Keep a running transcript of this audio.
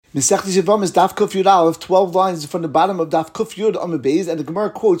Masechtas Yevamos Daf Kuf Yud Aleph, 12 lines from the bottom of Daf Kuf Yud Amud Beis, and the Gemara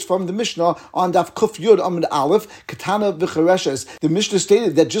quotes from the Mishnah on Daf Kuf Yud Amud Aleph, Katana v'Chareshes. The Mishnah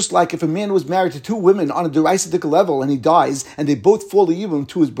stated that just like if a man was married to two women on a derisidic level and he dies, and they both fall a yibum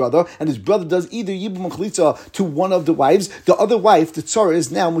to his brother, and his brother does either yibum or chalitza to one of the wives, the other wife, the tzara,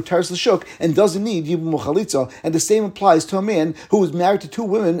 is now mutaris l'shuk and doesn't need yibum or chalitza. And the same applies to a man who was married to two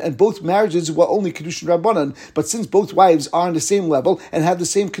women and both marriages were only kedushin rabbanan. But since both wives are on the same level and have the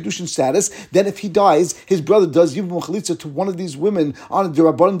same kedushin status, then if he dies, his brother does yibum chalitza to one of these women on a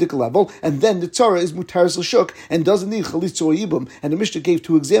derabbanan level, and then the tzara is mutaris l'shuk and doesn't need chalitza or yibum. And the Mishnah gave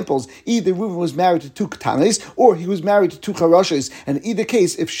two examples: either Reuven was married to two katanes, or he was married to two charashes. And in either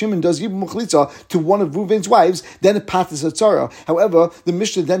case, if Shimon does yibum chalitza to one of Reuven's wives, then it paths a tzara. However, the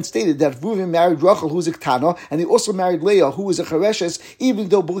Mishnah then stated that Reuven married Rachel, who is a ketana, and he also married Leah, who is a chareshes. Even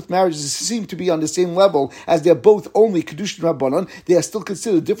though both marriages seem to be on the same level, as they're both only kedushin rabbanon, they are still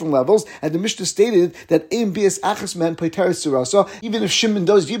considered different levels. And the Mishnah stated that Ein bias achas men paiteres tzara. Even if Shimon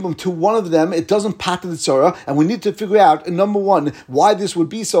does yibum to one of them, it doesn't pat the tzara. And we need to figure out, number one, why this would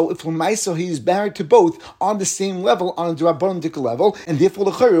be so. If Lamaisa he is married to both on the same level, on a derabbanan level, and therefore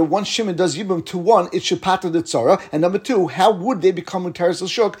the chayr, once Shimon does yibum to one, it should pat the tzara. And number two, how would they become mutaris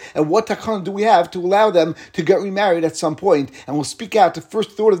l'shuk? And what takana do we have to allow them to get remarried at some point? And we'll speak out the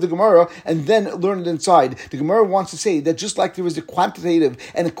first thought of the Gemara and then learn it inside. The Gemara wants to say that just like there is a quantitative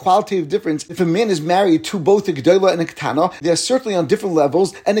and a qualitative difference, if a man is married to both a gedola and a ketana, they are certainly on different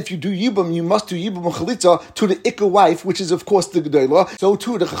levels. And if you do yibum, you must do yibum and chalitza to the ikka wife, which is of course the gedola. So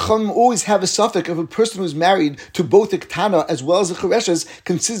too, the chacham always have a suffix of a person who is married to both a ketana as well as a chareshes,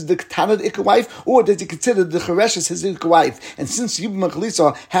 considers the ketana the ikka wife, or does he consider the chareshes his ikka wife? And since yibum and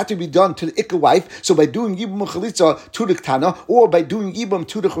chalitza had to be done to the ikka wife, so by doing yibum and chalitza to the ketana, or by doing yibum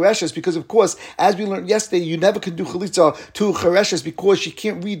to the chareshes, because of course, as we learned yesterday, you never can do chalitza to chareshes because she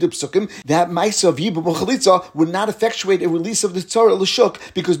can't read the psukim. That ma'isa of yibum and chalitza would not effectuate a release of the tzara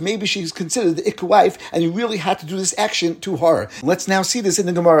l'shuk, because maybe she's considered the ikka wife, and you really had to do this action to her. Let's now see this in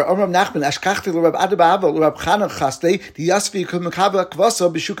the Gemara. Rab Nachman ashkachti l'Rab Ada b'Ava l'Rab Chana chaste the yasvi k'mekava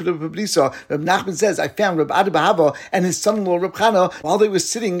kvasa b'shukad b'blisa. Rab Nachman says, I found Rab Ada b'Ava and his son-in-law Rab Chana while they were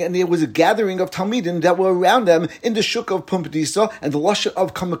sitting, and there was a gathering of talmidim that were around them in the shuk of Pumbedisa, and the lashon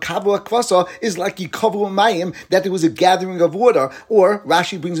of k'mekava kvasa is like yikavu mayim, that there was a gathering of water. Or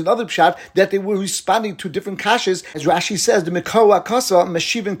Rashi brings another pshat that they were responding to different kashas, as Rashi says, the mekara kasa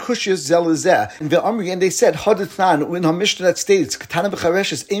meshivin kushis zelazeh, and ve'amri, and they said hadatnan in our Mishnah that states katana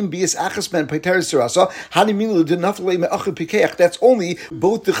v'chareshes ein bias achas men paiteres tzara hanimilu denafle me'achid pikeach. That's only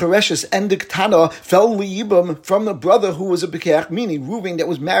both the chareshes and the katana fell liyibam from the brother who was a pikeach, meaning Reuven that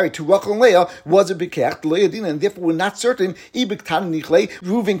was married to Rachel and Leah was a pikeach Leah Dina, and therefore we're not certain ibik tana nichle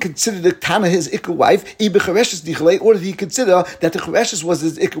Reuven considered the katana his ikka wife, ibik chareshes nichle, or did he consider that the chareshes was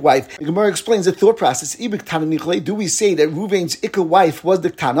his ikka wife? The Gemara explains the thought process. Ibik tana nichle, do we say that Reuven's ikka wife was the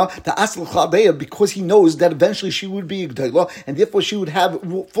katana, the asl chadeya, because he knows that eventually she would be a gdola, and therefore she would have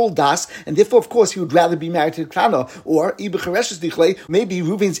full das, and therefore of course he would rather be married to the katana? Or ibik chareshes nichle, maybe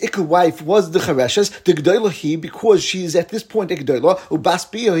Reuven's ikka wife was the chareshes, the gdola he, because she is at this point a gdola, ubas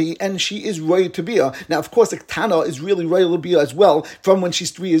bia, and she is royal to bia. Now of course the katana is really royal to bia as well from when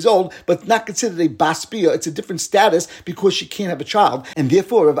she's 3 years old, but not considered a bas bia. It's a different status because she can't have a child, and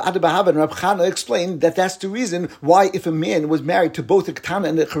therefore Rav Ada b'Ava and Rav Chana explained that that's the reason why if a man was married to both the katana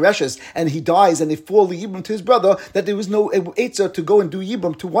and the chareshes and he dies and they fall the yibum to his brother, that there was no eitzah to go and do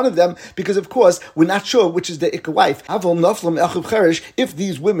yibum to one of them, because of course we're not sure which is the ikka wife. Aval naflam echav cheresh, if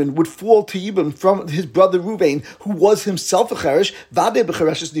these women would fall to yibum from his brother Reuven, who was himself a cheresh, vade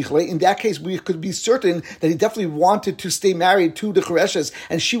b'chereshes nichle, in that case we could be certain that he definitely wanted to stay married to the chereshes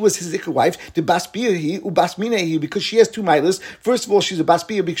and she was his ikka wife, the bas biahi ubas minahi, because she has two milas. First of all, she's a bas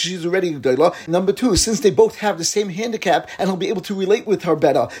bia because she's already a gdola. Number two, since they both have the same handicap, and he'll be able to relate with her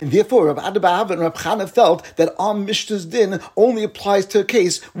better. And therefore, Rav Ada b'Ava and Rav Chana felt that our Mishnah's din only applies to a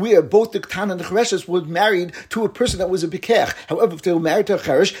case where both the ketana and the chereshes were married to a person that was a bikech. However, if they were married to a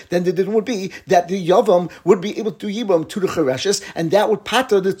cheresh, then the din would be that the yavam would be able to do yibam to the chereshes, and that would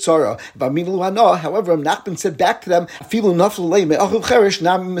pata the tzara. However, Nachman said back to them,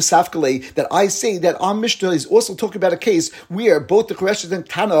 that I say that our Mishnah is also talking about a case where both the chereshes and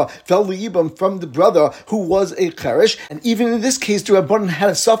ketana fell the yibam from the brother who was a cheresh, and even in this case, the Rabbanan had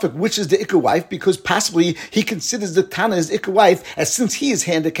a suffix, which is the ikka wife, because possibly he considers the ketana his ikka wife, as since he is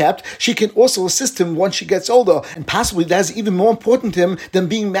handicapped, she can also assist him once she gets older, and possibly that's even more important to him than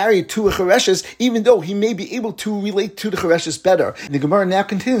being married to a chereshes, even though he may be able to relate to the chereshes better. And the Gemara now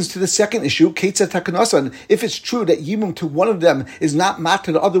continues to the second issue, Ketzat Takanasan. If it's true that yibum to one of them is not mat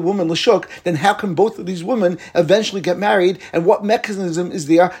to the other woman l'shuk, then how can both of these women eventually get married, and what mechanism is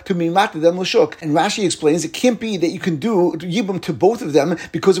there to mimata them l'shuk. And Rashi explains it can't be that you can do yibum to both of them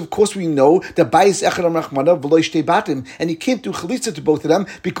because of course we know that bayis echad rachmana v'lo shtei batim, and you can't do chalitza to both of them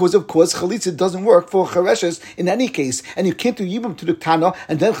because of course chalitza doesn't work for chareshes in any case, and you can't do yibum to the ktana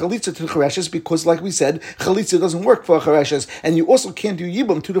and then chalitza to the chareshes because like we said chalitza doesn't work for chareshes, and you also can't do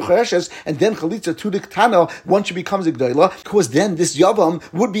yibum to the chareshes and then chalitza to the ktana once she becomes a gdoila, because then this yavam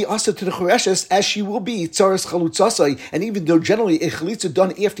would be also to the chareshes as she will be tzaras chalutzasai, and even though generally a chalitza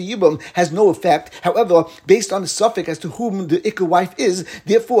done after yibum has no effect, however, based on the suffix as to whom the ikka wife is,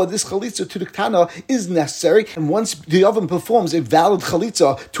 therefore this chalitza to the ktana is necessary, and once the yavam performs a valid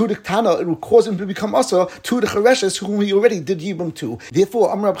chalitza to the ktana, it will cause him to become also to the chareshes whom he already did yibum to.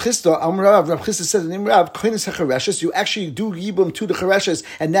 Therefore, Rav Chisda says in Rav koines hachareshes, you actually do yibum to the chareshes,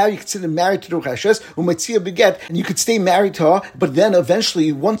 and now you consider married to the chareshes, umatzia beget, and you could stay married to her, but then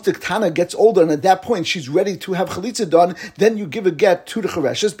eventually, once the ktana gets older, and at that point she's ready to have chalitza done, then you give a get to the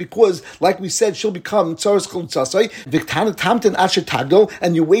chareshes, because, like we said, she'll become tzaras chalutzasai, v'ktana tamtin asher tagdol,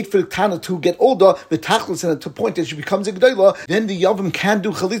 and you wait for the ktana to get older, v'tachlis, and to the point that she becomes a gdoila, then the yavam can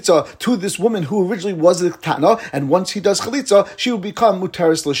do chalitza to this woman who originally was a ktana, and once he does chalitza, she will become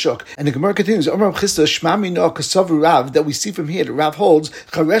mutaris l'shuk. And the Gemara continues, Amar Chisda shma mino kasavu Rav, that we see from here that Rav holds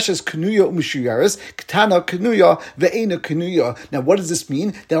chareshes kanuya u'mishuyaris, ktana kanuya ve'ena kanuya. Now, what does this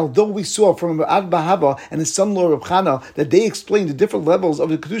mean? That although we saw from Ad Bahava and his son-in-law Reb Chana that they explained the different levels of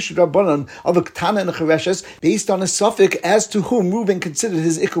the kedusha rabbanon of a ktana and a chareshes based on a suffix as to whom Reuven considered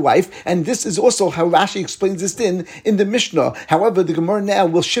his ikka wife, and this is also how Rashi explains this in the Mishnah. However, the Gemara now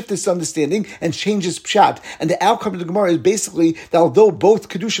will shift this understanding and change its pshat, and the outcome of the Gemara is basically that although both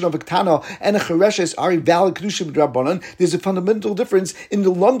kedusha of a ktana and a chareshes are a valid kedusha rabbanon, there's a fundamental difference in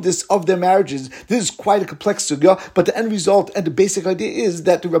the lumdis of their marriages. This is quite a complex sugya, but the end result and the basic idea is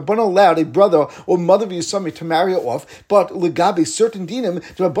that the rabbanon allowed a brother or mother of Yisami to marry her off, but legabe certain dinim,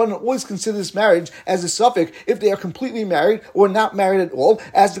 the rabbanon always consider this marriage as a suffix if they are completely married or not married at all,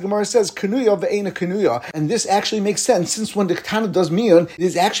 as the Gemara says, kanuya ve'ena kanuya. And this actually makes sense, since when the ktana does miyon, it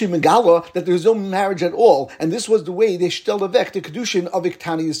is actually megala that there is no marriage at all, and this was the way they shtelevek the kedushin of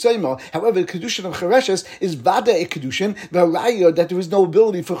ktana yisayma. However, the kedushin of chareshes is vada a kedushin, v'araya that there is no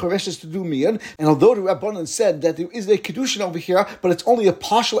ability for chareshes to do miyon, and although the rabbanon said that there is a kedushin over here, but it's only a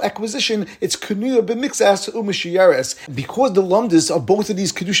partial acquisition, it's kanuya b'mixas u'mishiyares. Because the lumdis of both of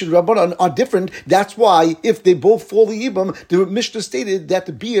these kedushin rabbanon are different, that's why if they both fall yibam, the Mishnah stated that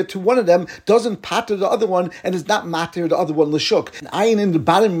the bia to one of them doesn't pater the other one and is not matter the other one l'shuk. And ayin in the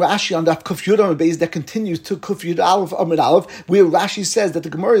bottom Rashi on that Kuf Yud Amud Beis that continues to Kuf Yud Aleph Amud Aleph, where Rashi says that the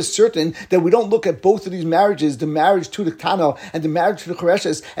Gemara is certain that we don't look at both of these marriages, the marriage to the ktana and the marriage to the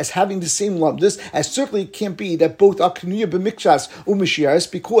chareshes, as having the same lumdis, as certainly it can't be that both are kanuya b'mikshas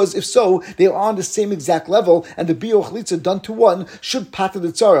u'mishiyaris, because if so, they are on the same exact level, and the bia or chalitza done to one should pater the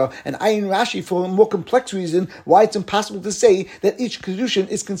tzara. And ayin Rashi for a more complex reason why it's impossible to say that each kedushin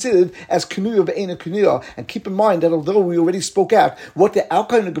is considered as kanuya ve'ena kanuya. And keep in mind that although we already spoke out what the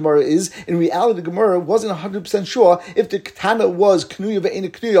outcome of the Gemara is, in reality the Gemara wasn't 100% sure if the ktana was kanuya ve'ena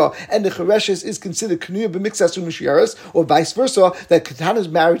kanuya and the chareshes is considered kanuya b'mixas u'mishiyaris, or vice versa, that ktana's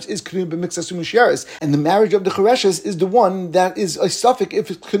marriage is kanuya b'mixas u'mishiyaris, and the marriage of the chareshes is the one that is a suffix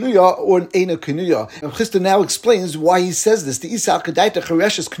if it's kanuya or an ena kanuya. Chisda now explains why he says this. The Isa Kadaita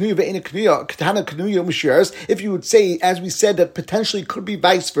chareshes kanuya ve'ena kanuya, ktana kanuya u'mishiyaris. If you would say, as we said, that potentially could be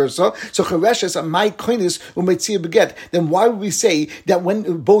vice versa, so chareshes are my koinis u'meitzia beget, then why would we say that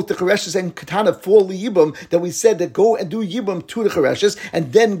when both the chareshes and katana fall yibum, that we said that go and do yibum to the chareshes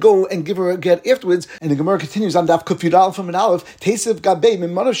and then go and give her a get afterwards? And the Gemara continues on Daf Kuf Yud Aleph from an Aleph, Tesav Gabei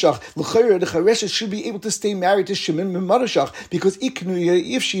min Manashach, l'chayra the chareshes should be able to stay married to Shimon min Manashach, because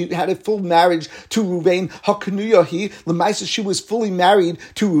iknuya, if she had a full marriage to Ruvain, haknuya he l'maisa she was fully married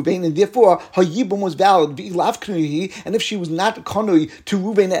to Ruvain, and therefore her yibum was valid. V'ilav knuya he, and if she was not kanui to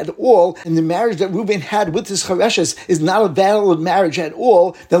Ruvain at all, and the marriage that Ruvain had with his chareshes is not a valid marriage at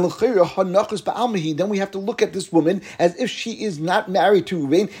all, then l'chayra hanachos ba'almahi. Then we have to look at this woman as if she is not married to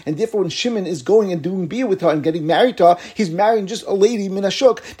Ruvain, and therefore when Shimon is going and doing beer with her and getting married to her, he's marrying just a lady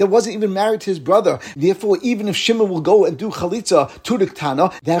minashuk that wasn't even married to his brother. Therefore, even if Shimon will go and do chalitza to the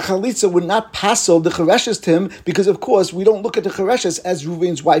ktana, that chalitza would not passel the chareshes to him, because of course we don't look at the chareshes as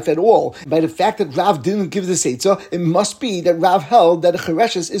Ruvain's wife at all. By the fact that Rav didn't give the seitza, it must be that Rav held that the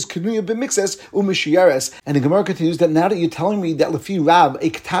chareshes is kanuya b'mixes u'mishiyares. And the Gemara continues that now that you're telling me that lefi Rav a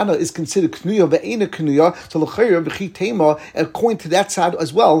ktana is considered kanuya ve'ena kanuya, so l'chayra b'chi tema, according to that side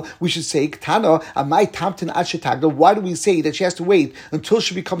as well, we should say ktana amai tamtin ad shetagda. Why do we say that she has to wait until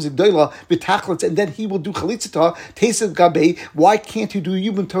she becomes a gdoila b'tachlitz and then he will do chalitzata tesav gabe? Why can't you do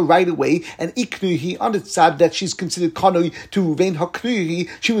yibum to right away and iknuhi on the side that she's considered Kanui to Ruvain HaKnuyahi,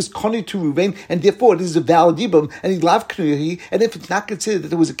 she was Kanui to Ruvain, and therefore this is a valid Yibum, and he loved Knuyahi, and if it's not considered that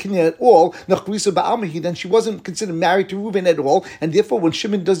there was a Kinyan at all, Nachrisa Ba'almahi, then she wasn't considered married to Ruvain at all, and therefore when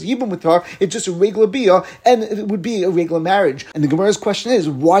Shimon does Yibum with her, it's just a regular biyah, and it would be a regular marriage. And the Gemara's question is,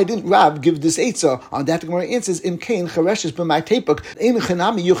 why didn't Rav give this Eitzah? On that the Gemara answers, Im Kain Chareshes b'mai Tepuk, in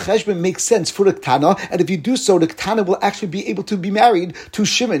Chanami your cheshbon makes sense for the Ktana, and if you do so, the Ktana will actually be able to be married to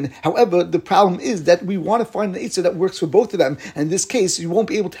Shimon. However, the problem is that we want to find an Eitzah that works for both of them. And in this case, you won't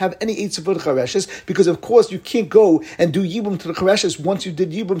be able to have any Eitzah for the Chareshes, because of course you can't go and do Yibum to the Chareshes once you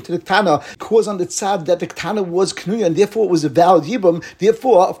did Yibum to the Ktana, because on the tzad that the Ktana was Knuya, and therefore it was a valid Yibum.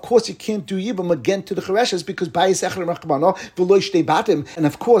 Therefore, of course, you can't do Yibum again to the Chareshes, because Bayis Echad Rachmana v'lo Shtei Batim. And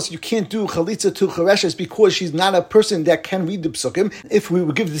of course, you can't do Chalitza to Chareshes because she's not a person that can read the Psukim. If we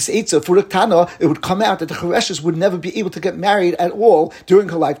would give this Eitzah for the Ktana, it would come out that the Chareshes would never be able to get married at all during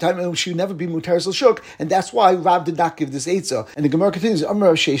her lifetime, and she would never be Muteres L'Shuk, and that's why Rav did not give this Eitzah. And the Gemara continues, Amar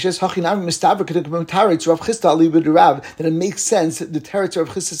Rav Sheshes, Hachinam Mistaver Kedek Taretz Rav Chisda Aliba de Rav, that it makes sense, the Teretz Rav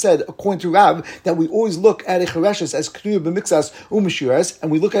Chisda said, according to Rav, that we always look at a Chareshes as Knuya b'mixas u'mashiras,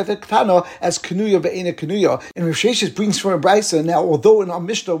 and we look at the Ktana as Knuya b'eina Knuya. And Rav Sheshes brings from a Brisa, now although in our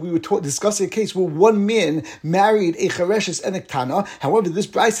Mishnah we were discussing a case where one man married a Chareshes and a Ktana, however this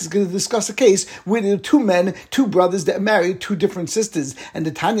Brisa is going to discuss a case where there are two men, two brothers that married two different sisters. And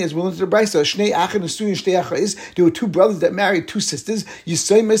the Tanya is willing to the Brisa, Shnei Achin Usuyin Shtei Achais, there were two brothers that married two sisters,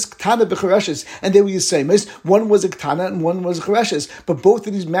 Yisaimis Ktana b'Chareshes, and they were Yisaimis, one was a Ktana and one was a Chareshes, but both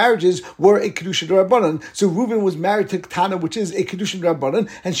of these marriages were a Kedusha D'Rabbanan. So Reuven was married to Ktana, which is a Kedusha D'Rabbanan,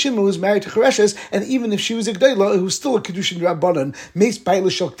 and Shimon was married to Chareshes, and even if she was a G'dayla, it was still a Kedusha D'Rabbanan, Meis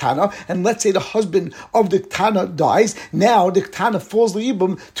Baila Shel Ktana, and let's say the husband of the Ktana dies, now the Ktana falls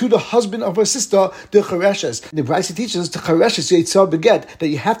L'Yibum to the husband of her sister, the Chareshes. The Brisa teaches us the Chareshes Yitzah beget, that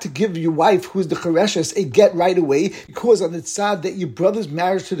you have to give your wife, who is the Chareshes, a get right away, because on the tzad that your brother's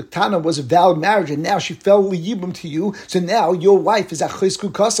marriage to the Ktana was a valid marriage, and now she fell L'Yibum to you, so now your wife is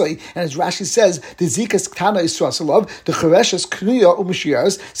Achesku Kasai, and as Rashi says, the Zikas Ktana is Srasalov, the Chareshes Knuya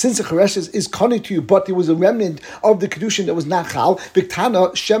U'Mashiras, since the Chareshes is Kani to you, but there was a remnant of the Kedushin that was not Chal, the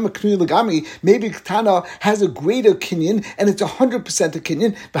Ktana Shema Knuya Lagami, maybe Ktana has a greater Kinyan, and it's 100% a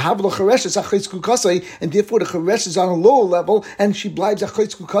Kinyan, B'Havla Chareshes Achesku Kasai, and therefore the Chareshes is on a lower level, and she blives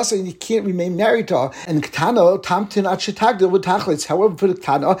Achesku Kasai, and you can't remain married to her. And Ktana, Tamtin Achetagda with Tachlitz. However, for the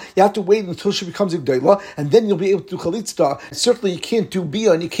Ktana, you have to wait until she becomes a G'dayla, and then you'll be able to do Chalitzta. Certainly, you can't do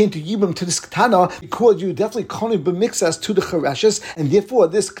Bia and you can't do Yibam to this Ktana, because you definitely can't b'mixas to the Chareshes, and therefore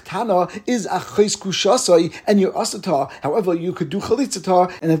this Ktana is Achais Kushasai, and you're Asatar. However, you could do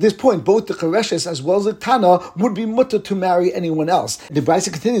Chalitzatar, and at this point, both the Chareshes as well as the Ktana would be mutter to marry anyone else. The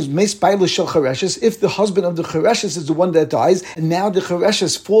Brisa continues, Meis Baila Shel Chareshes, if the husband of the Chareshes is the one that dies, and now the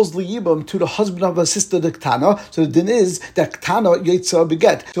Chareshes falls L'Yibam to the husband of her sister, the Ktana, so the din is that Ktana Yitzah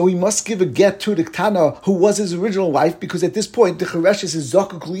beget. So he must give a get to the Ktana, who was his original wife, because at this point the Chareshes is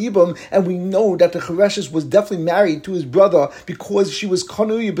Zakuk L'Yibam, and we know that the Chareshes was definitely married to his brother because she was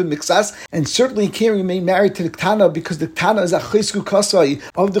Kanuya b'Mixas, and certainly he can't remain married to the Ktana because the Ktana is a Chesku Kasai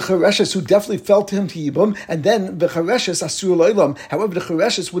of the Chareshes, who definitely fell to him to Yibam, and then the Chareshes Asur L'Olam. However, the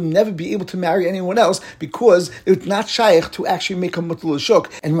Chareshes would never be able to marry anyone else because it's not shaykh to actually make a Mutal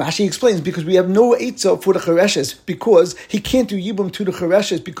Shuk. And Rashi explains, because we have no Eitzah for the Chareshes, because he can't do Yibam to the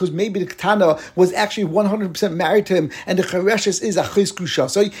Chareshes, because maybe the Ktana was actually 100% married to him, and the Chareshes is a Chesku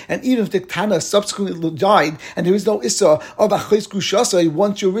Shasai, and even if the Ktana subsequently died, and there is no Issa of a Chesku Shasai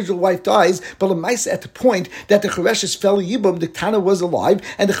once your original wife dies, but at the point that the Chareshes fell Yibam, the Ktana was alive,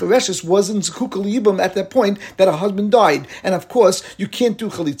 and the Chareshes wasn't Zukuk Yibam at that point that her husband died. And of course, you can't do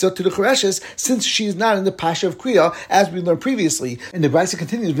Chalitza to the Chareshes since she is not in the Pasha of Kriya, as we learned previously. And the Brisa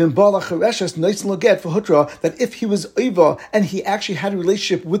continues, Vimbala Chareshes Nights Laget for Hutra, that if he was Eva and he actually had a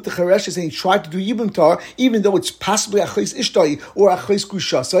relationship with the Chareshes and he tried to do Yibam to her, even though it's possibly Achais Ishtai or Achais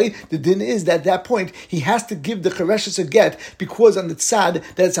Kushasai, the din is that at that point he has to give the Chareshes a get, because on the tzad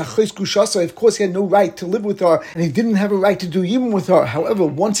that it's Achais Kushasai, of course he had no right to live with her and he didn't have a right to do Yibam with her. However,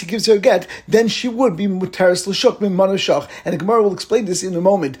 once he gives her a get, then she would be Muteres L'Shuk Min Manashach, and the Gemara will explain this in a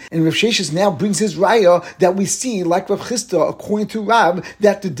moment. And Rav Sheshes now brings his raya that we see, like Rav Chisda, according to Rav,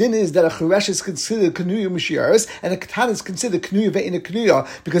 that the din is that a Charesh is considered Knuya Mashiaris and a Katan is considered Knuya Ve'ina Knuya,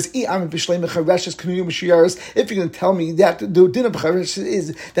 because if you're going to tell me that the din of Charesh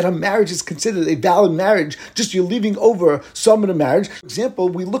is that a marriage is considered a valid marriage, just you're leaving over some of the marriage. For example,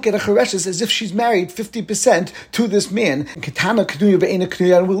 we look at a Charesh as if she's married 50% to this man. Katana Knuya Ve'ina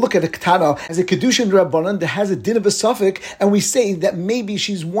Knuya, and we look at a Katana as a Kedushin Rabbanan that has a din of a suffix, and we say that maybe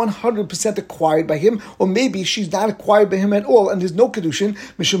she's 100% acquired by him, or maybe she's not acquired by him at all, and there's no Kedushin.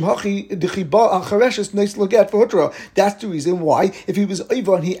 Mishum Hachi Dechiba Al Chareshes nice loget for hutra. That's the reason why, if he was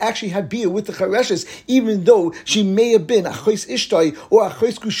over and he actually had bia with the chareshes, even though she may have been a chos ishtai or a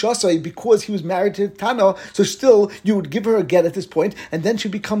chos gushasai because he was married to Tana, so still you would give her a get at this point, and then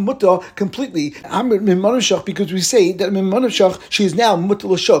she'd become mutter completely. Amrit mimanashach, because we say that mimanashach she is now mutter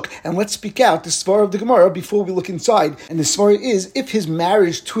l'shuk. And let's speak out the svara of the Gemara before we look inside. And the svara is, if his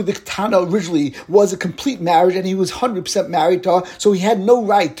marriage to the Tana originally was a complete marriage and he was 100% married to her, so he had no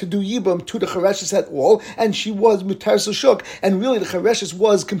right to do yibum to the chareshes at all, and she was mutar l'shuk, and really the chareshes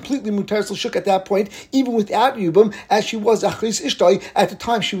was completely mutar l'shuk at that point, even without yibum, as she was achris ishtai at the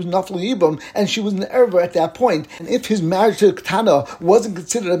time. She was nafla yibum, and she was an erva at that point. And if his marriage to the Tana wasn't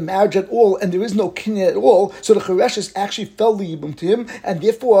considered a marriage at all, and there is no kinyan at all, so the chareshes actually fell the yibum to him, and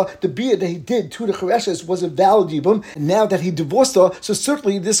therefore the bia that he did to the chareshes was a valid yibum. And now that he divorced her, so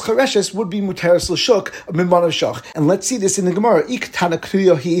certainly this chareshes would be muteris l'shuk mimanashach. And let's see this in the Gemara. Iktana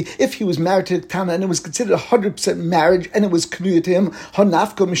knuya he, if he was married to Tana and it was considered 100% marriage and it was knuya to him,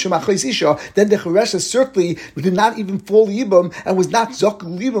 hanafka mishum achos isha, then the chareshes certainly did not even fall yibum and was not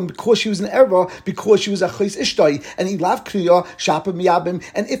zokul yibum because she was an erva, because she was a chos ishtai, and he lav knuya shapa miyabim.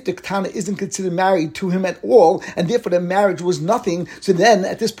 And if the Tana isn't considered married to him at all, and therefore the marriage was nothing, so then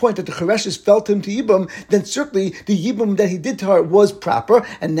at this point that the chareshes felt him to yibum, then certainly the yibum that he did to her was proper,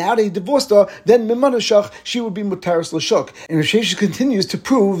 and now that he divorced her, then mimanashach she would be mutaris l'shuk. And Rav Sheshes continues to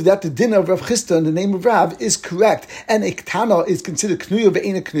prove that the din of Rav Chisda in the name of Rav is correct, and a Tana is considered knuya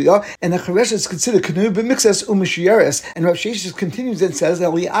ve'ena knuya, and a chareshes is considered knuya b'mixas u'mishieres. And Rav Sheshes continues and says, if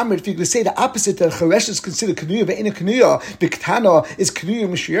you're going to say the opposite, that chareshes is considered knuya ve'ena knuya, the Tana is knuya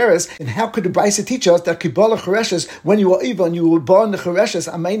mishieres, and how could the Brisa teach us that kibala chareshes, when you are even you were born the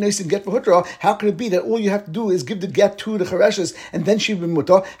chareshes, amay nice and get for hutra? How could it be that all you have to do is give the get to the chareshes and then she will be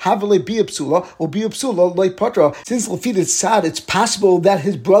muta, havale be psula or be psula like patra? Since Lafid is sad, it's possible that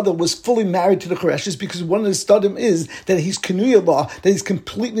his brother was fully married to the chareshes, because one of the studim is that he's kenuya law, that he's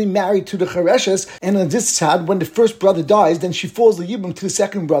completely married to the chareshes, and on this sad, when the first brother dies, then she falls the yibum to the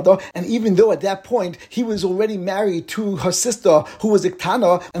second brother, and even though at that point he was already married to her sister who was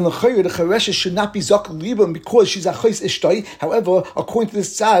Iktana, and the chareshes should not be zakul yibum because she's a chos ishtai. However, according to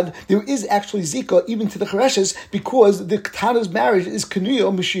this sad, there is actually zika even to the chareshes, because the Tana's marriage is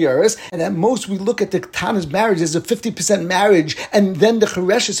kenuya mishieres, and at most we look at the Tana's marriage as a 50% marriage, and then the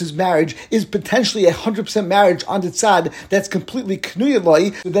chareshes' marriage is potentially 100% marriage on the tzad that's completely kenuya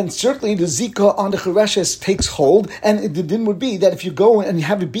lai. So then certainly the zika on the chareshes takes hold, and the din would be that if you go and you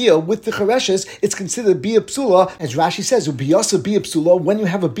have a bia with the chareshes, it's considered bia psula, as Rashi says, ubiyasa bia psula. When you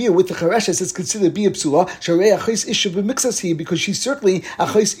have a bia with the chareshes, it's considered bia psula. Sharei achos isha b'mixas he, because she's certainly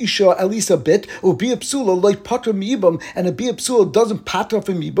achos isha at least a bit, or bia psula like patra miyibam, and a bia psula doesn't patra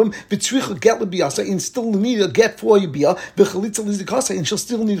from miyibam. V'tzricha get lebiyasa, and still need a get for your bia. V'chalitza lizikasa, and she'll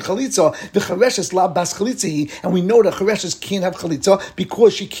still need chalitza. V'chareshes la bas chalitza he, and we know that chareshes can't have chalitza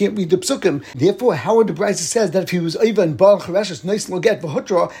because she can't read the psukim. Therefore, Howard the Brisa says that if he was even and bal chareshes nice loget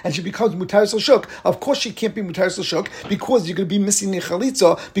v'hutra, and she becomes mutaris l'shuk, of course she can't be mutaris l'shuk because you're going to be missing the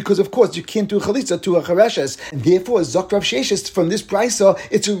chalitza, because of course you can't do chalitza to a chareshes. And therefore, Zok Rav Sheshes, from this Brisa,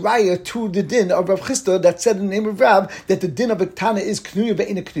 it's a raya to the din of Rav Chisda that said in the name of Rav that the din of Iktana is knuya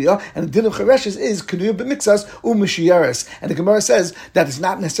ve'ena knuya, and the din of chareshes is knuya b'mixas u'mishieres. And the Gemara says that it's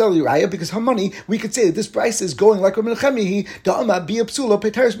not necessarily raya, because her money, we could say that this Brisa is going like Rabbi Nechemiah, da'ama bia psula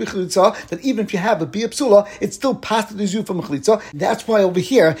peteres b'chalitza, that even if you have a bia psula, it's still past the zu from chalitza. That's why over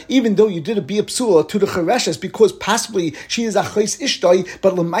here, even though you did a bia psula to the chareshes, because possibly she is a chos ishtai,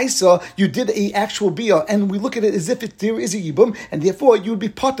 but lemaisa you did a actual bia, and we look at it as if there is a yibum, and therefore you would be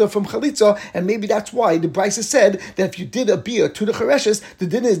potter from chalitza, and maybe that's why the Brisa said that if you did a bia to the chareshes, the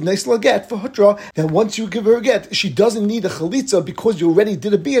din is nice laget for hutra, that once you give her a get, she doesn't need a chalitza because you already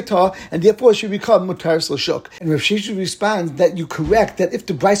did a bia to her, and therefore she become mutaris l'shuk. And Rav Sheshes responds that you correct that if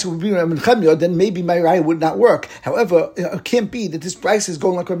the Brisa would be Rabbi Nechemiah, then maybe my raya would not work. However, it can't be that this Brisa is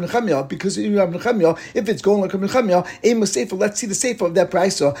going like Rabbi Nechemiah, because in Rabbi Nechemiah, if it's going like Rabbi Nechemiah, Ema Sefer, let's see the Sefer of that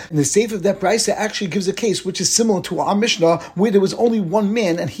Brisa. And the Sefer of that Brisa actually gives a case which is similar to our Mishnah, where there was only one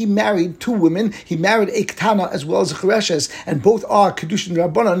man and he married two women. He married a Ketana as well as a Chareshes, and both are Kedushin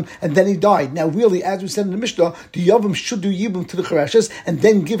Rabbanan, and then he died. Now really, as we said in the Mishnah, the Yavam should do Yibum to the Chareshes, and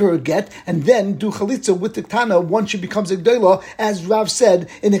then give her a get, and then do Chalitza with the Ketana once she becomes a Gdoila, as Rav said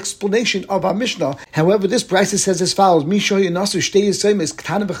in explanation of our Mishnah. However, this Brisa says as follows: Misha Yinasu Shtei Yisaimis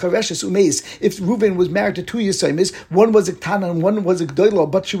Ketana v'Chareshes Umeis. If Reuven was married to two Yisaimis, one was a Ketana and one was a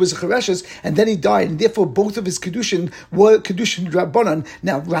Gdoila, but she was a Chareshes, and then he died, and therefore both of his Kedushin were Kedushin Rabbanan.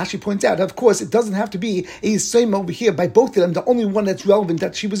 Now Rashi points out, of course, it doesn't have to be a Yisaima over here. By both of them, the only one that's relevant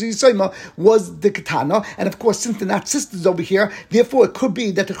that she was a Yisaima was the Ketana, and of course, since they're not sisters over here, therefore it could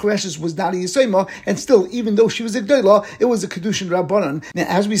be that the Chareshes was not a Yisayma, and still, even though she was a Gdoila, it was a Kedushin Rabbanan. Now,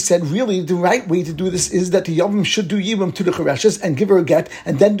 as we said, really, the right way to do this is that the Yavam should do Yibam to the Chereshes and give her a get,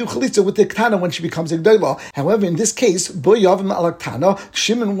 and then do Chalitza with the Ktana when she becomes a Gdoila. However, in this case, Bo Yavam al Ktana,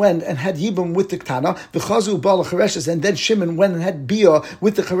 Shimon went and had Yibam with the Ktana, V'chazu Ba'al Chereshes, and then Shimon went and had Bia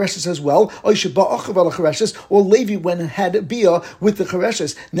with the Chereshes as well, or Levi went and had Bia with the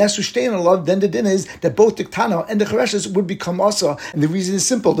Chereshes. Then the din is that both the Ktana and the Chereshes would become Asa. And the reason is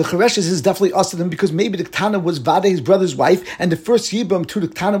simple. The Chereshes is definitely Asa them because maybe the Ktana was Vade, his brother's wife, and the first Yibam to the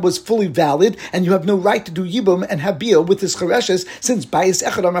Ktana was fully valid, and you have no right to do Yibam and have Bia with his Chereshes since Bayis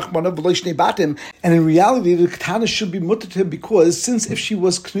Echad Amachmana V'lo Shnei Batim. And in reality, the Ktana should be mutter to him because since if she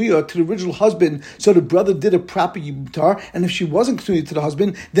was Knuya to the original husband, so the brother did a proper Yibam, and if she wasn't Knuya to the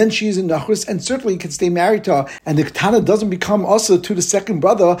husband, then she is a Nachris and certainly can stay married to her. And the Ktana doesn't become Asa to the second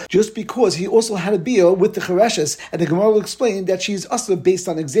brother just because he also had a Bia with the Chereshes. And the Gemara will explain that she is Asa based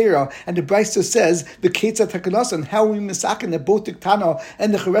on Xera. And the Brisa says the Ketza Takanas, and how we misakin that both the Ktana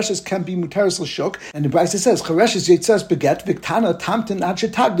and the Chereshes can be Mutaris L'Shuk. And the Brisa says Chereshes Yitzas beget Viktana Tamtin Ad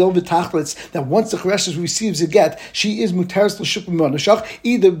Shetagdol V'Tachlitz, that once the Chereshes receives a get, she is Mutaris L'Shuk B'Monashach.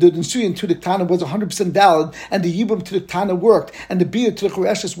 Either the Nsuyin to the Ktana was 100% valid, and the Yibam to the Ktana worked, and the Bia to the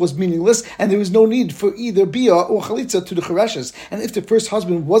Chereshes was meaningless, and there was no need for either Bia or Chalitza to the Chereshes. And if the first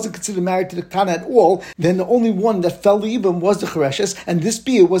husband wasn't considered married to the Ktana at all, then the only one that fell the Yibam was the Chereshes, and this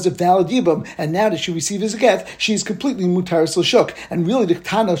Bia was a valid Yibam, and now that she receives a get, she is completely Mutaris L'Shuk. And really the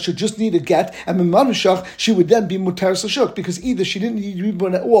Ktana should just need a get, and Mimanushach, she would then be Mutaris L'Shuk, because either she didn't need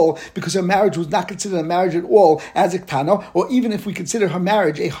Yibam at all, because her marriage was not considered a marriage at all as a Ktana, or even if we consider her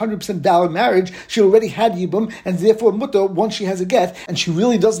marriage a 100% valid marriage, she already had Yibam, and therefore Mutta, once she has a get, and she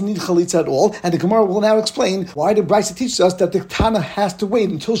really doesn't need Chalitza at all. And the Gemara will now explain why the Brisa teaches us that the Ktana has to wait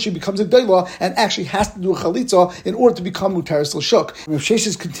until she becomes a Gdoila and actually has to do a Chalitza in order to become Mutaris L'Shuk. Rav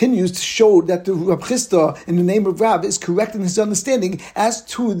Sheshes continues to show that the Rav Chisda, in the name of Rav, is correct in his understanding as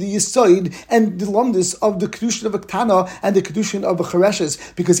to the Yisoid and the Lumdis of the Kedushin of a Ktana and the Kedushin of a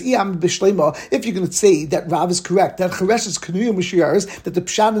Chereshes. Because Iyam B'Shlema, if you're going to say that Rav is correct, that Chereshes Knuya Mishyaris, that the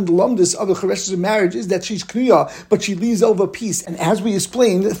Pshat and the Lumdis of the Chereshes of marriage is that she's Knuya, but she leaves over peace. And as we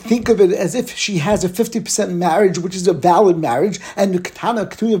explained, think of it as if she has a 50% marriage, which is a valid marriage, and the Ktana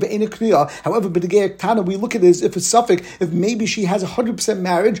Knuya Ve'ena Knuya. However, but the Ktana, we look at it as if it's suffix, if maybe she has 100%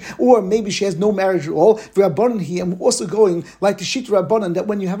 marriage, or maybe she has no marriage at all. Rabbanan here, and we're also going like the Shit Rabbanan, that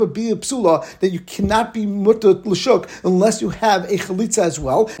when you have a Bia Psula, that you cannot be Mutta L'Shuk unless you have a Chalitza as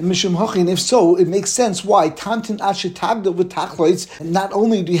well. And Mishum Hachin, if so, it makes sense why Tantin Ashetagda with Tachloitz, not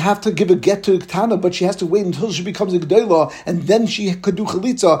only do you have to give a get to Ktana, but she has to wait until she becomes a Gdoila, and then she could do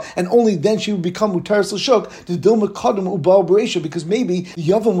Chalitza, and only then she would become Mutaris L'Shuk, the Dilma Kadam Ubal Beresha, because maybe the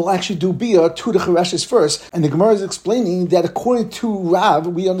Yavam will actually do Bia to the Chereshes first. And the Gemara is explaining that according to Rav,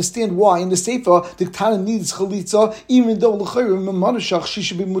 we understand why in the Sefer the Ktana needs Chalitza, even though L'chayrim Mamanashach she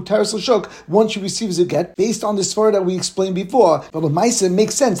should be Mutaris L'Shuk once she receives a get, based on the Svar that we explained before. But the Maisa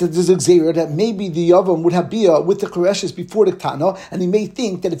makes sense that there's a Xera that maybe the Yavam would have Bia with the Chereshes before the Ktana, and he may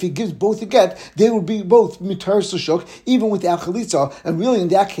think that if he gives both a get, they would be both Mutaris L'Shuk, even without Chalitza. And really in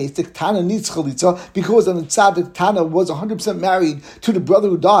that case, the Ktana needs Chalitza, because on the Tzad, the Ktana was 100% married to the brother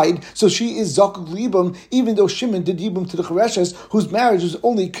who died, so she is Zakuk Yibam, even though Shimon did Yibam to the Chereshes, whose marriage was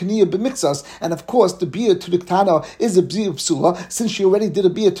only Kniya B'Mixas. And of course, the Bia to the Ktana is a Bia Psula, since she already did a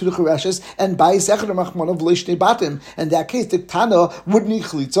Bia to the Chereshes, and Bayis Echad Machmana V'lo Shnei Batim. In that case, the Ktana would need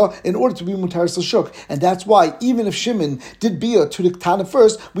Chalitza in order to be Mutaris L'Shuk. And that's why, even if Shimon did Bia to the Ktana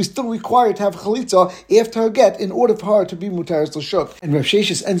first, we still require to have Chalitza after her get in order for her to be Mutaris L'Shuk. And Rav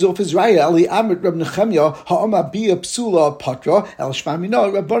Sheshes ends off his Raya, Ali Amrit Rab Nechemya, Ha'ama Bia Psula Patra, El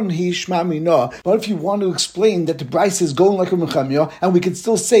Shmamina, Rabban Hi Shmamina. But if you want to explain that the Bryce is going like a Nechemya, and we can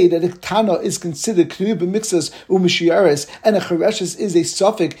still say that a Ktana is considered Knuya B'Mixas U'Mishiyaris, and a Chereshes is a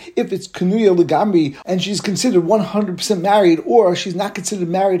suffix if it's Knuya L'Gamri, and she's considered 100% married, or she's not considered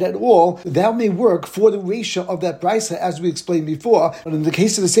married at all, that may work for the ratio of that Bryce, as we explained before. But in the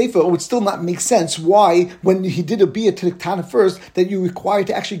case of the Sefer, it would still not make sense why, when he did a Bia to the Ktana first, that you require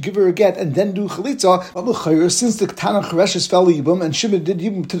to actually give her a get and then do Chalitza. But since the Ktana Chereshes fell Yibam, and Shimon did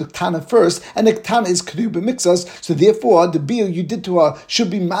Yibam to the Ktana first, and the Ktana is Knuya B'Mixas, so therefore the Bia you did to her should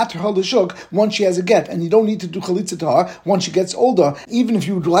be Mater her L'Shuk once she has a get, and you don't need to do Chalitza to her once she gets older. Even if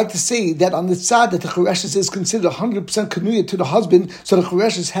you would like to say that on the side that the Chereshes is considered 100% Knuya to the husband, so the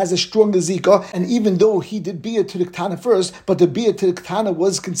Chereshes has a stronger Zika, and even though he did Bia to the Ktana first, but the Bia to the Ktana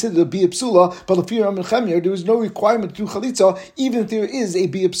was considered a Bia Psula, but if you're a Mechemir, there is no requirement to do Chalitza, even if there is a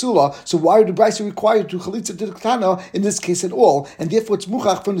Bia Psula. So why would the Brisa require to Chalitza to the Ktana in this case at all? And therefore it's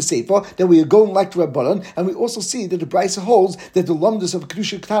Muchach from the Sefer that we are going like the Rabbanan, and we also see that the Brisa holds that the Lumdus of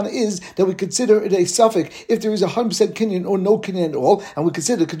Kedusha Ketana is that we consider it a suffix if there is 100% kinyan or no kinyan at all, and we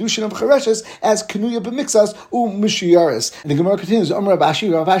consider the Kedushin of Chereshes as Kenuya b'mixas Mishiyaris. And the Gemara continues, Rav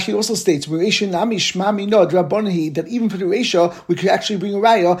Ashi also states, that even for the Reisha, we could actually bring a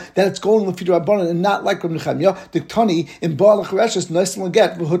raya that it's going with the Rabbanan and not like Rav Nechemya, the Tani in Baal Chereshes, nice and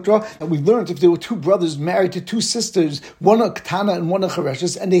get V'hutra, that we learned if there were two brothers married to two sisters, one a Ketana and one a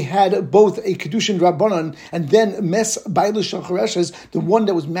Chereshes, and they had both a Kedushin Rabbanan, and then Mes Bailish Chereshes, the one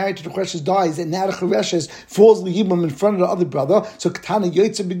that was married to the Chereshes dies, and now the Chereshes falls Liyibam in front of the other brother, so Ketana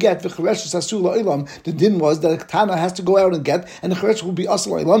Yotze beget, the Chereshes Asur La'ilam. The din was that a Ketana has to go out and get, and the Chereshes will be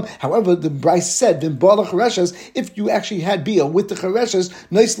Asur La'ilam. However, the Bryce said, then Baal Chereshes, if you actually had Bia with the Chereshes,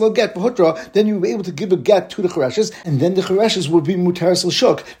 nice lo get V'hutra, then you were able to give a get to the Chereshes, and then the Chereshes would be Muteris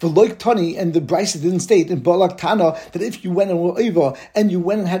L'Shuk. The Loik Tani, and the Bryce didn't state in Baal Tana that if you went and were over, and you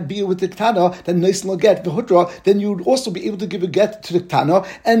went and had Bia with the Ketana, then nice lo get V'hutra, then you would also be able to give a get to the Ketana,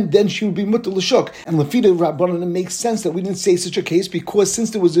 and then she would be Mutter L'Shuk. And Lefida Rabbanan, it makes sense that we didn't say such a case, because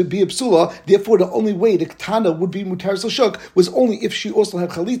since there was a Bia Psula, therefore the only way the Ketana would be Muteris L'Shuk was only if she also had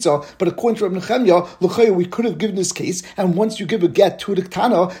Chalitza. But according to Rav Nechemya, L'chaya, we could have given this case, and once you give a get to the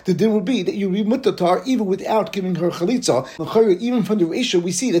Ketana, the din would be that you read Muttatar even without giving her Chalitza. L'chaya, even from the Reisha,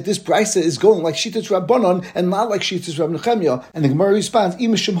 we see that this Brisa is going like Shitas Rabbanan and not like Shitas Rav Nechemya. And the Gemara responds,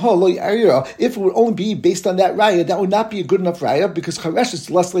 if it would only be based on that raya, that would not be a good enough raya, because Charesh is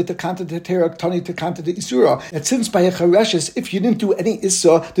less like to kanta the Terah, Tani to kanta the Isura. That since by a Charesh, if you didn't do any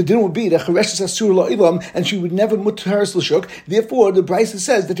Issa, the din would be that Charesh is Asur La'ilam, and she would never Muttaris L'Shuk. Therefore, the Brisa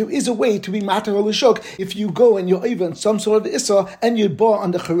says that there is a way to be Matar L'Shuk if you go and you're even some sort of Issa and you bar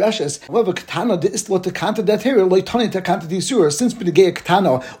on the Chareshes. However, Ketana the Isla to kanta the Terah, like Tani to kanta the Isura. Since B'negei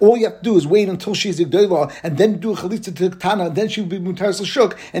Ketana, all you have to do is wait until she's a Gdoila and then do a Chalitza to Ketana, and then she will be Muttaris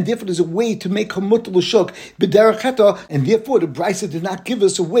L'Shuk, and therefore there's a way to make her Mutter L'Shuk B'derech Heta, and therefore the Brisa did not give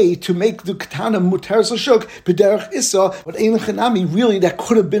us a way to make the Ketana Muttaris L'Shuk B'derech Issa, but Ein Chanami, really that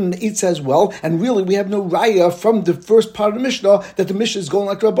could have been an Eitz as well, and really we have no raya from the first part of the Mishnah that the Mishnah is going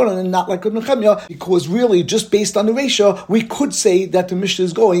like Rabbanan and not like Rav Nechemya, because really just based on the Reisha, we could say that the Mishnah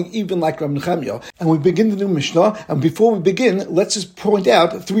is going even like Rav Nechemya. And we begin the new Mishnah, and before we begin, let's just point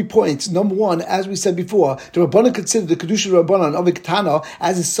out 3 points. Number one, as we said before, the Rabbanan considered the Kedusha Rabbanan of a Ketana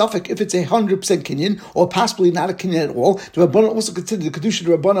as a suffix if it's 100% Kinyan, or possibly not a Kinyan at all. The Rabbanan also considered the Kedusha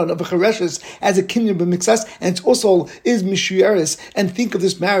Rabbanan of a Chereshes as a Kinyan b'mixas, and it also is Mishuyaris, and think of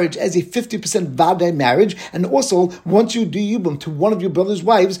this marriage as a 50% Vadai marriage, and also once you do Yibum to one of your brother's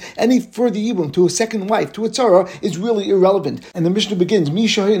wives, any further Yibum to a second wife, to a Tzara, is really irrelevant. And the Mishnah begins,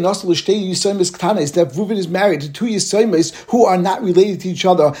 that Reuven is married to two Yisaimis who are not related to each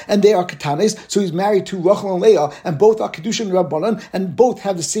other, and they are Ketanes, so he's married to Rachel and Leah, and both are Kedushin Rabbanan, and both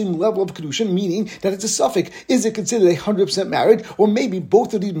have the same level of Kedushin, meaning that it's a suffix. Is it considered a 100% marriage, or maybe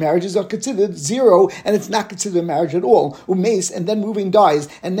both of these marriages are considered 0, and it's not considered a marriage at all? Umeis, and then Reuven dies,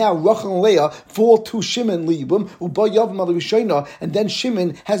 and now Rachel and Leah fall to Shimon Liyibum, and then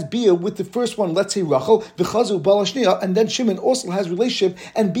Shimon has Bia with the first one, let's say Rachel, and then Shimon also has relationship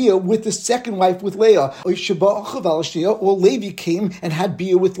and Bia with the second wife with Leah, or Levi came and had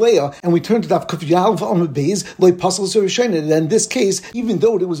Bia with Leah. And we turn to Daf Kuf Yalv Amud Beis, Loi Pasal Surishayna. And in this case, even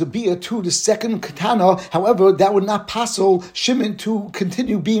though there was a Bia to the second Ketana, however, that would not passel Shimon to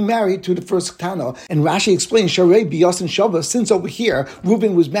continue being married to the first Ketana. And Rashi explains, Sharei Bias and Shava, since over here,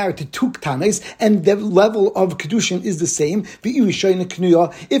 Reuben was married to two Ketanes, and the level of Kedushin is the same.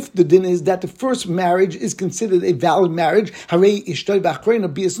 If the din is that the first marriage is considered a valid marriage,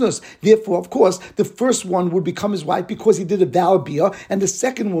 therefore, of course, the first one would become his wife because he did a valid bia, and the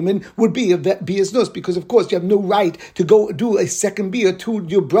second woman would be a bias nus, because of course you have no right to go do a second bia to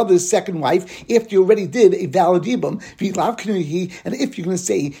your brother's second wife after you already did a valid yibum. And if you're going to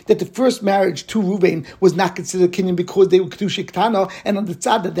say that the first marriage to Reuven was not considered kinyan because they were kedusha ketana, and on the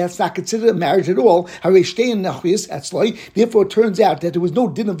tzad that's not considered a marriage at all, therefore it turns out that there was no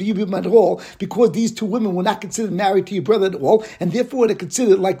din of yibum at all, because these two women were not considered married to your brother at all, and therefore they're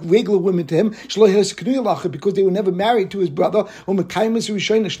considered like regular women to him, because they were never married to his brother, and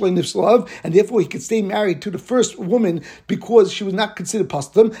therefore he could stay married to the first woman because she was not considered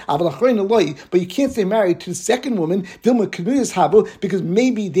pastum. But you can't stay married to the second woman because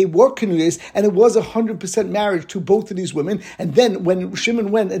maybe they were kenuyas and it was 100% marriage to both of these women. And then when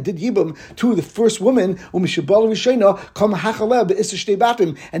Shimon went and did yibum to the first woman,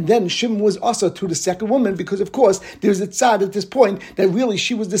 and then Shimon was also to the second woman, because of course there's a tzad at this point that really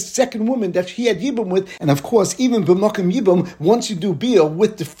she was the second woman that he had yibum with. And of course, even b'makom yibum, once you do bia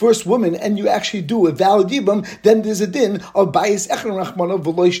with the first woman and you actually do a valid yibum, then there's a din of bayis echad rachmana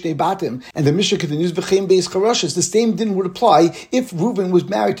v'lo shnei batim. And the Mishnah continues, v'chein beis charashes, the same din would apply apply if Reuven was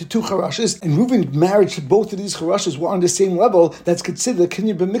married to two charashas, and Reuven's marriage to both of these charashas were on the same level. That's considered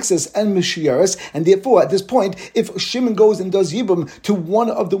kinyan b'mixas and mishiyaris, and therefore at this point, if Shimon goes and does yibum to one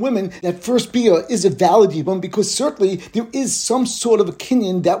of the women, that first bia is a valid yibum, because certainly there is some sort of a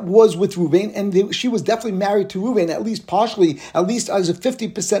kinyan that was with Reuven, and she was definitely married to Reuven, at least partially, at least as a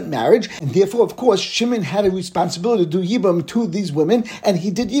 50% marriage, and therefore, of course, Shimon had a responsibility to do yibum to these women, and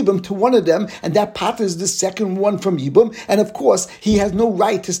he did yibum to one of them, and that patters the second one from yibum, and of course, he has no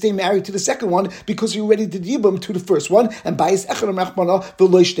right to stay married to the second one, because he already did yibum to the first one, and by his echad mechmana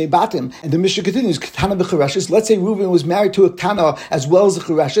v'lo shnei batim. And the Mishnah continues, Ketana b'chareshes. Let's say Reuven was married to a Ketana as well as a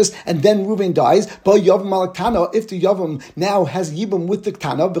chareshes, and then Reuven dies. Ba yavam al Ketana, if the yavam now has yibum with the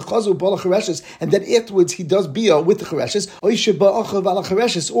Ketana, b'chazu b'al chareshes, and then afterwards he does bia with the chareshes, oishe ba'achav al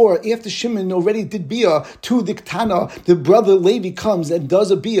chareshes, or after Shimon already did bia to the Ketana, the brother Levi comes and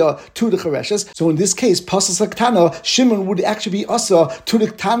does a bia to the chareshes. So in this case, pasas Ketana, Shimon would actually be asa to the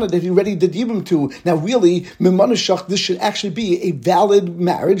Ketana that he already did yibum to. Now really, mimanashach, this should actually be a valid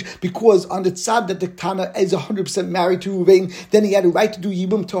marriage, because on the tzad that the Ketana is 100% married to Reuven, then he had a right to do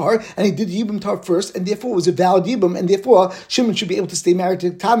yibum to her, and he did yibum to her first, and therefore it was a valid yibum, and therefore Shimon should be able to stay married to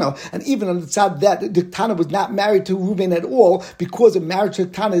the Ketana. And even on the tzad that the Ketana was not married to Reuven at all, because a marriage to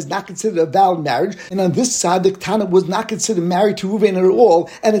the Ketana is not considered a valid marriage, and on this side the Ketana was not considered married to Reuven at all,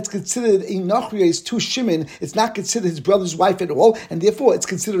 and it's considered a nachrias to Shimon, it's not considered his brother's wife at all, and therefore it's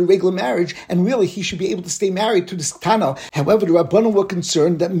considered a regular marriage, and really he should be able to stay married to this Ketana. However, the Rabbanan were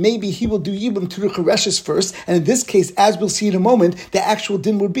concerned that maybe he will do yibum to the chareshes first, and in this case, as we'll see in a moment, the actual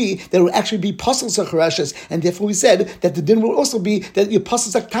din would be that it would actually be pasal chareshes, and therefore we said that the din will also be that you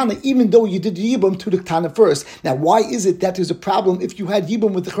pasal Ketana even though you did yibum to the Ketana first. Now, why is it that there's a problem if you had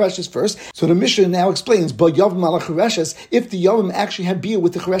yibum with the chareshes first? So the Mishnah now explains, ba yavam ala chareshes, if the yavam actually had bia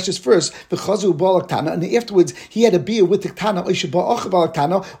with the chareshes first, v'chazu ba'al Ketana, and afterwards he had a bia with the Ketana,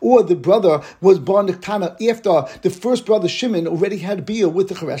 or the brother was born the Ketana after the first brother Shimon already had bia with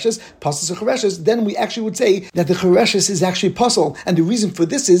the chareshes, pasal chareshes, then we actually would say that the chareshes is actually pasal. And the reason for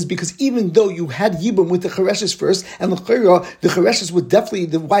this is because even though you had yibum with the chareshes first, and the chareshes was definitely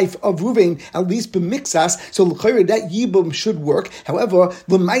the wife of Reuven, at least b'mixas, so that yibum should work. However,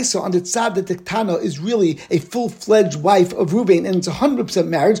 l'maisa on the tzad that the Ketana is really a full-fledged wife of Reuven, and it's 100%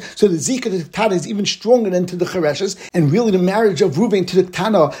 marriage, so the zika to the Ketana is even stronger than to the chareshes, and really the marriage of Reuven to the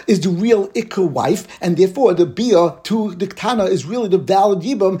Ketana is the real ikka wife, and therefore the bia to the Ketana is really the valid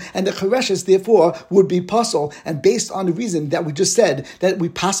yibum, and the chareshes therefore would be pasal. And based on the reason that we just said that we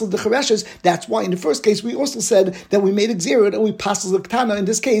pasal the chareshes, that's why in the first case we also said that we made a xerah and we pasal the Ketana in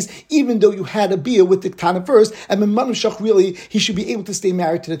this case, even though you had a bia with the Ketana first, and Memanashach really he should be able to stay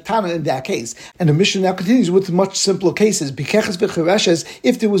married to the Ketana in that case. And the Mishnah now continues with much simpler cases. Bikechas v'chareshes,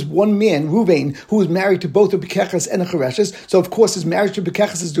 if there was one man, Reuven, who was married to both a Bikechas and a chareshes, so of course his marriage to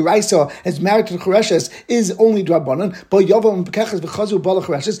Bikechas is deraisa, his marriage to the chareshes is only drabanan, but yavam Bikechas v'chazu bala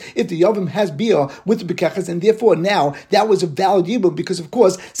chareshes, if the yavam has bia with the Bikechas, and therefore now that was a valid yibum, because of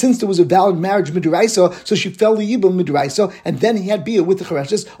course since there was a valid marriage midraisa, so she fell the yibum midraisa, and then he had bia with the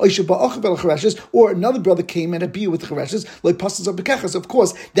chareshes, or another brother came and had bia with the chareshes, like pasas of Bikechas. Of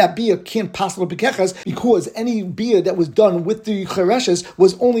course that bia can't pass the Bikechas, because any bia that was done with the chareshes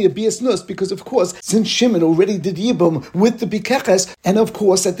was only a bia snus, because of course since Shimon already did yibum with the Bikechas, and of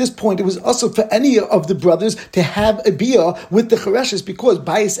course at this point it was also for any of the brothers to have a bia with the chareshes, because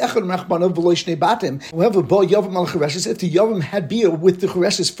bias echad mechmanav v'lo shnei batim. However, ba yavam al chareshes, if the yavam had bia with the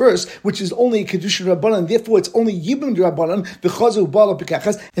chareshes first, which is only a kedushin rabbanan, therefore it's only yibum rabbanan v'chazu bala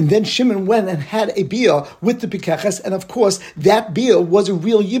Bikechas, and then Shimon went and had a bia with the Bikechas, and of course that bia was a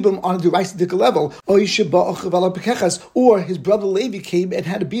real yibum on a deraisa level. Or his brother Levi came and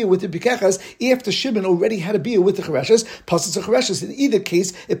had a bia with the Bikechas after Shimon already had a bia with the chareshes, passes the chareshes. In either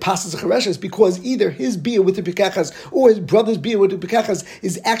case, it passes the chareshes, because either his bia with the Bikechas or his brother's bia with the Bikechas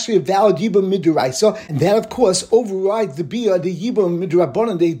is actually a valid yibum midraisa, and that of course overrides the bia, the yibum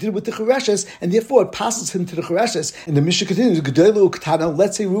midrabanan they did with the chareshes, and therefore it passes him to the chareshes. And the Mishnah continues, Gedolah Ketana.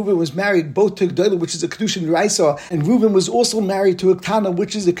 Let's say Reuven was married both to Gedolah, which is a kedushin deraisa, and Reuven was also married to a Ketana,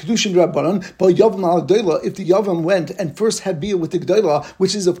 which is a kedushin rabbanan. But yavam al Gedolah, if the yavam went and first had bia with the Gedolah,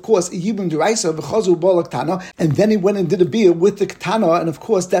 which is of course a yibum deraisa v'chazu bala Ketana, and then he went and did a bia with the Ketana, and of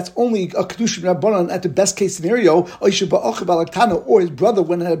course that's only a kedushin rabbanan at the best case scenario, or his brother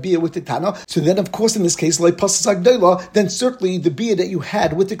went and had a bia with the Ketana. So then of course in this case, like pasas Gedolah, then certainly the bia that you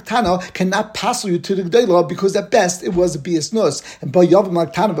had with the Ketana cannot pass you to the Gedolah, because at best it was a bia snus. And by yavam al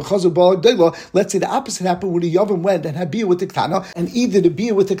Ketana v'chazu bala Gedolah, let's say the opposite happened, where the yavam went and had bia with the Ketana, and either the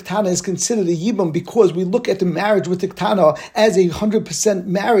bia with the Ketana is considered a yibum because we look at the marriage with the Ketana as 100%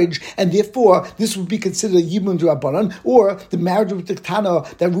 marriage, and therefore this would be considered a yibum Yibum D'Rabbanan, or the marriage with the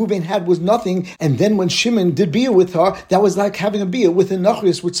Ketana that Reuven had was nothing, and then when Shimon did bia with her, that was like having a bia with a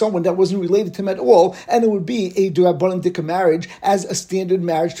nachris, with someone that wasn't related to him at all, and it would be a D'Rabbanan Dika marriage, as a standard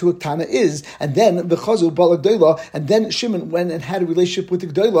marriage to a Ketana is. And then the Chazu Bala Gdoila, and then Shimon went and had a relationship with the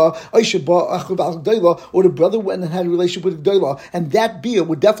Gdoila, or the brother went and had a relationship with the Gdoila, and that bia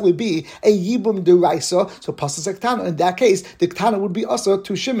would definitely be a Yibum Deraisa, so Pasas Ketana. In that case, the Ketana would be also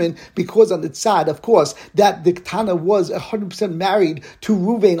to Shimon, because on its side, of course, that the Ketana was 100% married to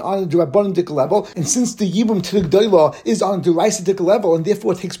Reuven on a D'Rabbanan Dika level, and since the Yibum to the Gdoila is on a Deraisa Dika level, and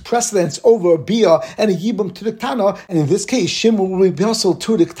therefore takes precedence over a bia and a Yibum to the Ketana, and in this case, Shimon will be puzzled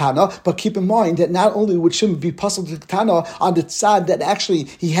to the Ketana, but keep in mind that not only would Shimon be puzzled to the Ketana on the side that actually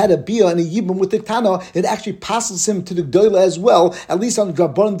he had a bia and a Yibum with the Ketana, it actually passes him to the Gdoila as well, at least on the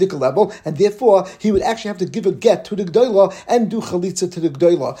D'Rabbanan Dika level, and therefore he would actually have to give a get to the Gdoila and do Chalitza to the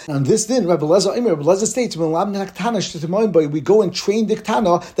Gdoila. And on this din, Rabbi Lezer states, we go and train the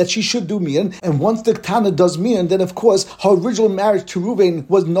Ketana that she should do Mian, and once the Ketana does Mian, then of course her original marriage to Reuven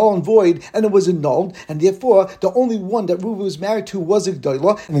was null and void, and it was annulled, and therefore the only one that Reuven was married to was a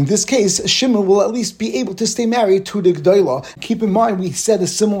Gdoila, and in this case, Shimon will at least be able to stay married to the Gdoila. Keep in mind, we said a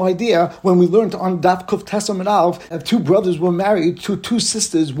similar idea when we learned on Daf Kuf Tesam and Alv that two brothers were married to two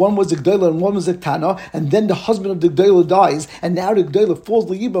sisters, one was a Gdoila and one was a Ketana, and then the husband of the Gdoila dies, and now the Gdoila falls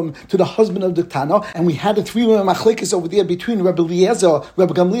L'Yibam to the husband of the Ketana, and we had a three-way machlekes over there between Rabbi Eliezer,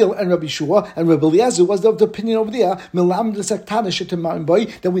 Rabbi Gamliel, and Rabbi Shua, and Rabbi Eliezer was of the opinion over there,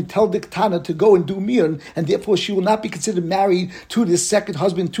 that we tell the Ketana to go and do Mian, and therefore she will not be considered married to this second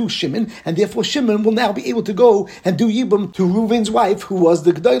husband, to Shimon, and therefore Shimon will now be able to go and do Yibam to Reuven's wife, who was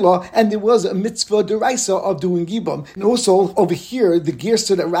the Gdoila, and there was a mitzvah deraisa of doing Yibam. And also, over here, the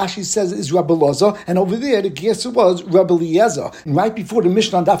Gersa that Rashi says is Rabbi Loza, and over there, the Gersa was Rabbi Eliezer. And right before the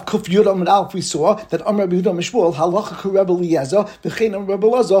Mishnah on Daf Kuf Yud Amud Alf, we saw that Rabbi Yehuda Mishmuel, halacha ka Rabbi Eliezer, v'chein Rabbi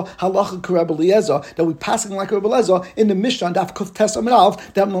Loza, halacha ka Rabbi Eliezer, that we passing like Rabbi Eliezer in the Mishnah on Daf Kuf Tes Amud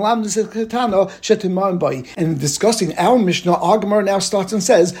Alf, that Malam Ketana Shetimarim Bai. And discussing our Mishnah, our Gemara now starts and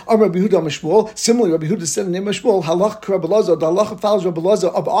says, Rabbi Yehuda Mishmuel, similarly, Rabbi Yehuda said in the name of Mishmuel, halacha ka Rabbi Eliezer, the halacha follows Rabbi Eliezer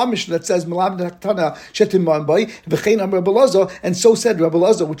of our Mishnah that says Malam Ketana Shetimarim Bai, v'chein Rabbi Eliezer, and so said Rabbi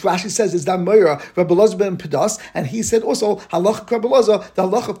Eliezer, which Rashi says is that Meira, Rabbi Eliezer ben Pedas, and he said also halacha ka Rabbi Eliezer, the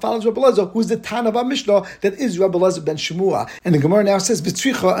halacha follows Rabbi Eliezer, who is the Tan of our Mishnah, that is Rabbi Eliezer ben Shemua. And the Gemara now says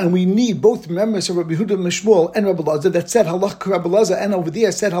B'tzricha, and we need both members of Rabbi Yehuda Mishmuel and Rabbi Eliezer that said halacha ka Rabbi Eliezer, and over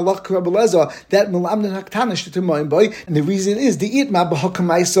there said halacha ka Rabbi Eliezer that Melamden Haktana Shetimayim Boy. And the reason is the Itma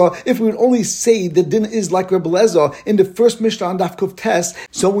b'Hakamaisa. If we would only say the din is like Rabbi Eliezer in the first Mishnah on Daf Kuf Tes,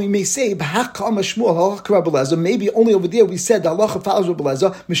 so we may say b'Hakam Shmuel halacha ka Rabbi Eliezer. Maybe only over there we said the halacha follows Rabbi Eliezer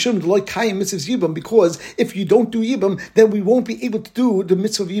Mishum D'Loi Kayim Mitzvahs Yibam, because if you don't do Yibam, then we won't be able to do the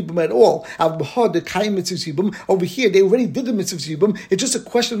mitzvah of Yibam at all. The Kayim Mitzvahs Yibam over here, they already did the mitzvahs Yibam. It's just a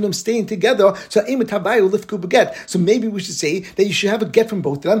question of them staying together. So So maybe we should say that you should have a get from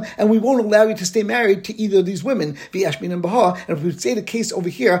both of them, and we won't allow you to stay married to either of these women, V'Ashmin and Bahar. And if we would say the case over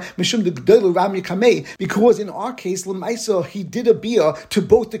here, Mishum the Gdoila Rami Kamei, because in our case, Lemaisa, he did a bia to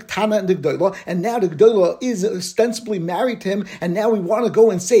both the Ketana and the Gdoila, and now the Gdoila is ostensibly married to him, and now we want to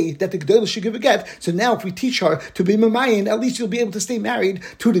go and say that the Gdoila should give a get. So now if we teach her to be Mamayin, at least you'll be able to stay married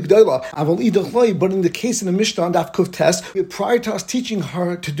to the Gdoila. But in the case in the Mishnah on Daf Kuf Tes, prior to us teaching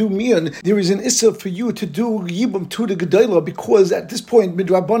her to do Mian, there is an issa for you to do Yibam to the Gdoila, because at this point,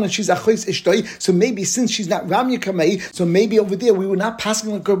 Midrabanan, she's Achos Ishtoi, so maybe since she's not Ramya Kamei, so maybe over there we would not pass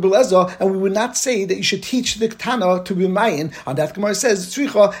like Rabbi Eliezer, and we would not say that you should teach the Ketana to be Mayan. On that Gemara says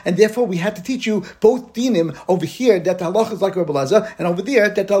Tzricha, and therefore we had to teach you both dinim over here that the halacha is like Rabbi Eliezer, and over there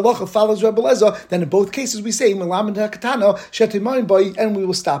that the halacha follows Rabbi Eliezer. Then in both cases we say Melamed Ketana Shetimayin Boy, and we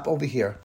will stop over here.